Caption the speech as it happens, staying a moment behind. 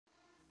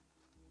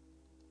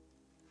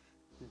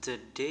The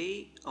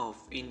day of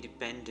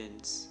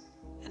independence,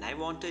 and I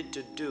wanted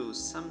to do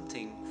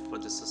something for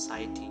the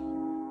society.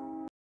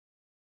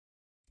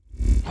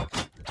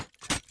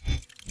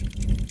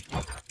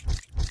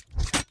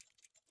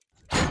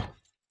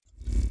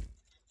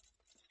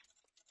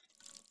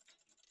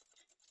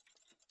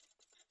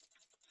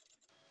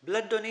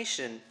 Blood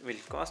donation will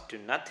cost you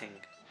nothing,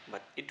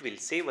 but it will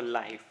save a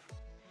life.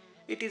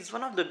 It is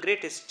one of the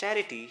greatest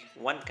charity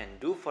one can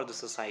do for the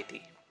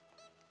society.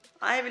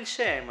 I will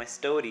share my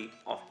story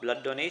of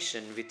blood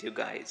donation with you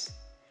guys.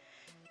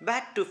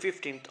 Back to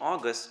 15th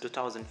August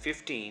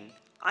 2015,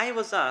 I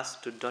was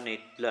asked to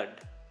donate blood.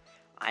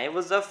 I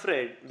was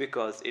afraid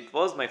because it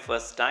was my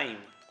first time.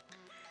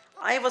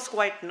 I was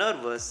quite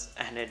nervous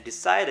and had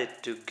decided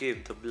to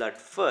give the blood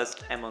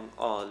first among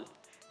all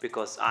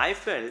because I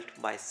felt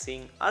by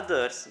seeing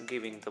others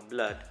giving the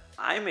blood,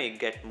 I may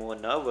get more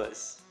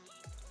nervous.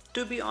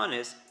 To be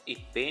honest, it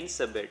pains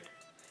a bit,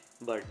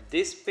 but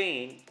this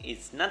pain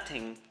is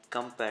nothing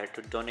compared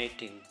to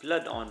donating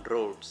blood on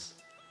roads.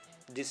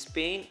 This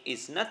pain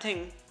is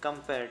nothing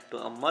compared to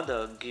a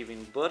mother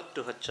giving birth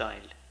to her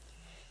child.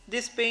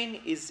 This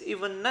pain is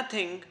even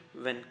nothing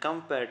when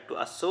compared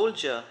to a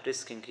soldier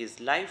risking his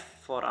life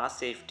for our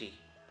safety.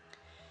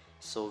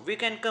 So we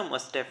can come a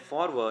step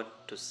forward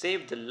to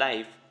save the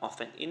life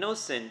of an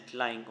innocent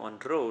lying on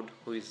road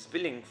who is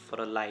willing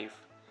for a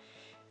life.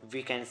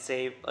 We can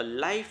save a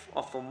life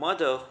of a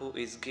mother who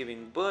is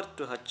giving birth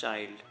to her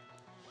child.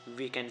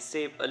 We can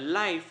save a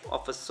life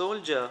of a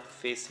soldier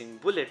facing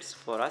bullets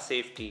for our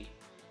safety.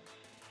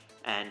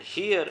 And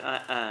here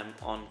I am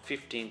on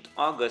 15th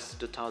August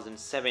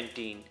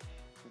 2017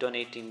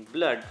 donating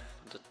blood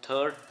for the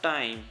third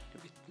time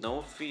with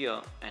no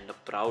fear and a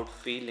proud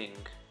feeling.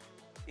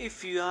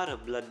 If you are a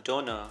blood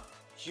donor,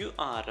 you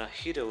are a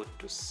hero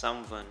to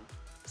someone,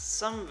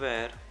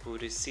 somewhere who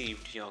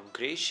received your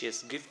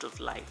gracious gift of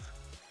life.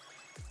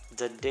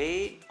 The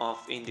day of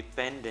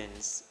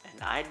independence,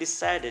 and I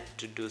decided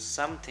to do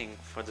something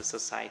for the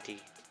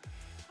society.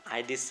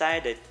 I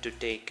decided to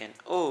take an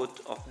oath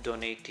of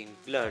donating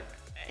blood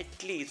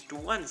at least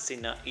once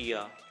in a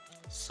year.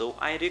 So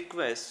I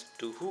request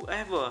to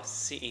whoever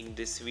seeing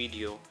this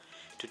video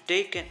to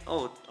take an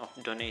oath of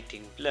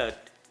donating blood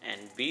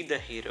and be the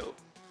hero.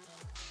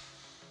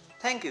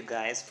 Thank you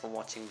guys for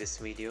watching this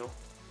video.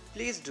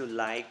 Please do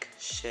like,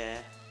 share,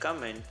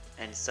 comment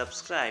and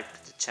subscribe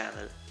to the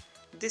channel.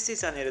 This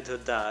is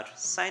Anirudh Dar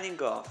signing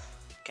off.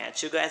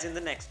 Catch you guys in the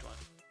next one.